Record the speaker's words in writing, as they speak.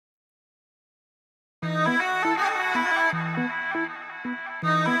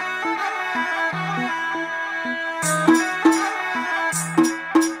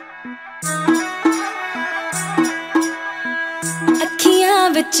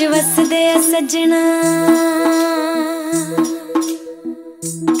विच वसदे सजना,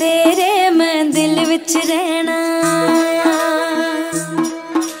 तेरे मैं दिल विच रहना।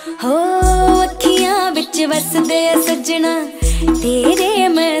 हो अखियां विच वसदे सजना, तेरे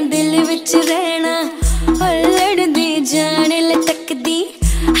मैं दिल विच रहना। लड़दी जान लटकदी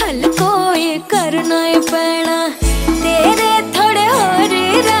हल कोई करना ही पैना। तेरे थोड़े होर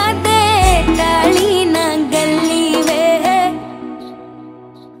इरादे टाली ना गली वे,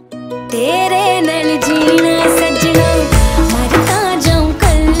 तेरे नाल जीना सजना मरता जाऊं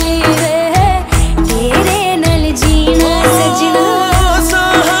कली वे, तेरे नाल जीना सजना।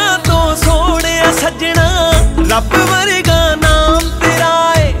 साहा तो सोने सजना रब वर्गा नाम तेरा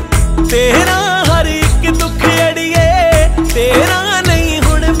है, तेरा हर एक दुख अड़िए तेरा नहीं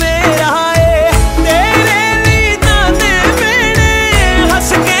हुण मेरा है। तेरे लिए ताने मेरे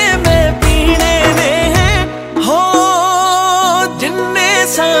हंस के मैं पीने दे हैं। हो जिन्ने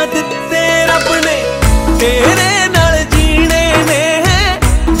साथ दिते रब ने तेरे नाल जीने ने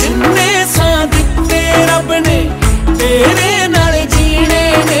हैं। जिन्ने साथ दिते रब ने तेरे नाल जीने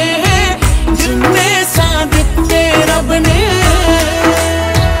ने हैं। जिन्ने साथ दिते रब ने।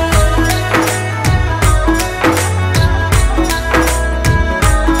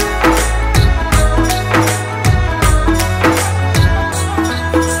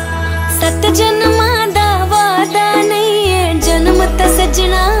 सत जन्मां दा वादा नहीं है, जन्म ता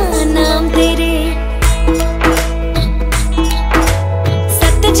सजना नाम तेरे।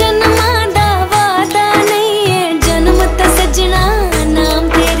 सत जन्मां दा वादा नहीं है, जन्म ता सजना नाम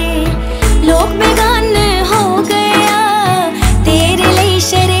तेरे। लोग बेगाने हो गया तेरे लिए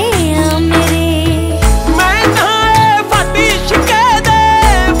शरेआम मेरे। मैं नाए फटी शिके दे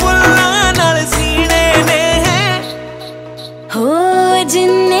फुल्लां नाल सीने ने हैं। हो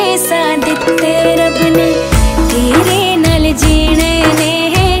जिन्ने सा दिते रब ने तेरे नाल जीने ने।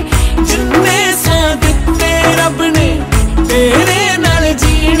 जिन्ने साथ दिते रब ने तेरे नाल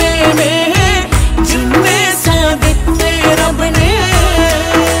जीने ने हैं। जिन्ने साथ दिते रब ने।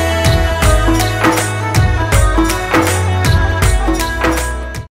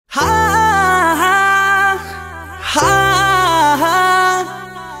 हा हा हा हा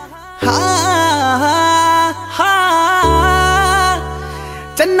हा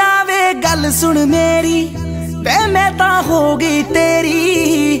चन्ना वे गल सुन मेरी, वे मैं तां हो गई तेरी।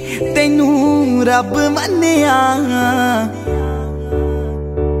 तैनू रब मन्निया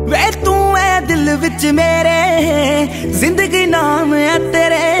वे तू है दिल विच मेरे, जिंदगी नाम है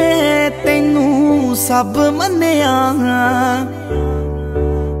तेरे। तैनू सब मन्निया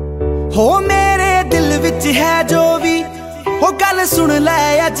हो मेरे दिल विच है जो भी, हो गल सुन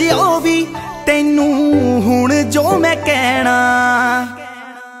लै अज ओ भी। तैनू हुण जो मैं कहना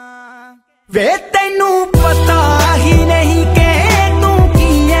वे तैनू पता ही नहीं कि तू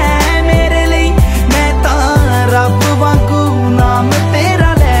की है मेरे लिए। मैं तां रब वांगू नाम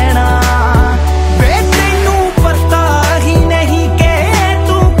तेरा लेना। वे तैनू पता ही नहीं कि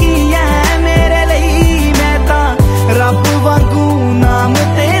तू की है मेरे लिए। मैं तां रब वांगू नाम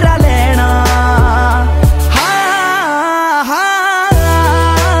तेरा लेना। हाँ हाँ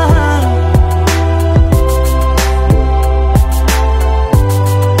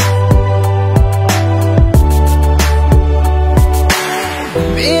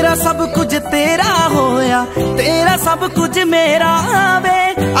मेरा सब कुछ तेरा होया, तेरा सब कुछ मेरा वे।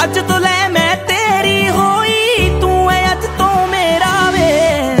 अज तो ले मैं तेरी होई, तू है अज तो मेरा वे।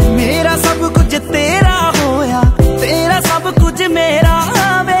 मेरा सब कुछ तेरा होया, तेरा सब कुछ मेरा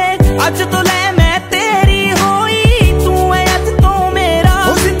वे। अज तो ले मैं तेरी होई, तू है अज तो मेरा।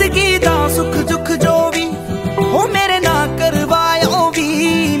 हो जिंदगी दा सुख दुख जो भी हो मेरे ना करवायो भी।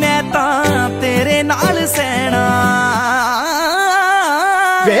 मैं तां तेरे नाल सहना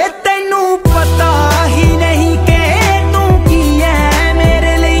वे तैनू पता ही नहीं कि तू की है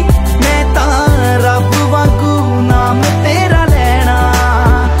मेरे लिए। मैं तां रब वांगू नाम तेरा लेना।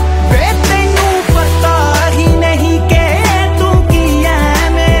 वे तैनू पता ही नहीं कि तू की है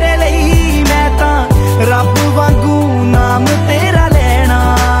मेरे लिए। मैं तां रब वांगू नाम तेरा लेना।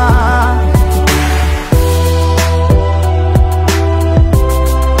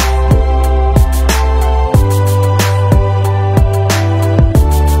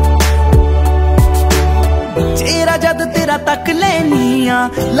 चेहरा जद तेरा तक लेनिया,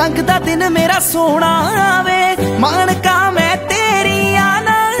 लंघदा दिन मेरा सोना वे। मानका मैं तेरी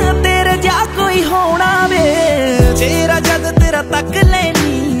आना, तेरे जा कोई होना वे। चेहरा जद तेरा तक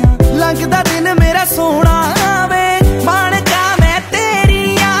लेनिया, लंघदा दिन मेरा सोना वे। मानका मैं तेरी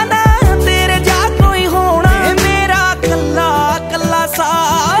आना, तेरे जा कोई होना। मेरा कल्ला कल्ला सा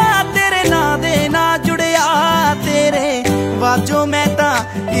तेरे ना दे ना जुड़िया। तेरे वाजो मैं तां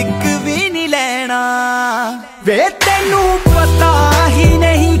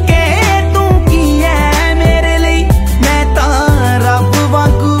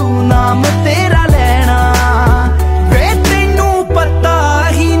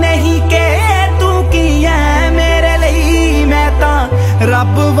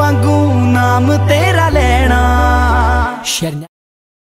नाम तेरा लेना।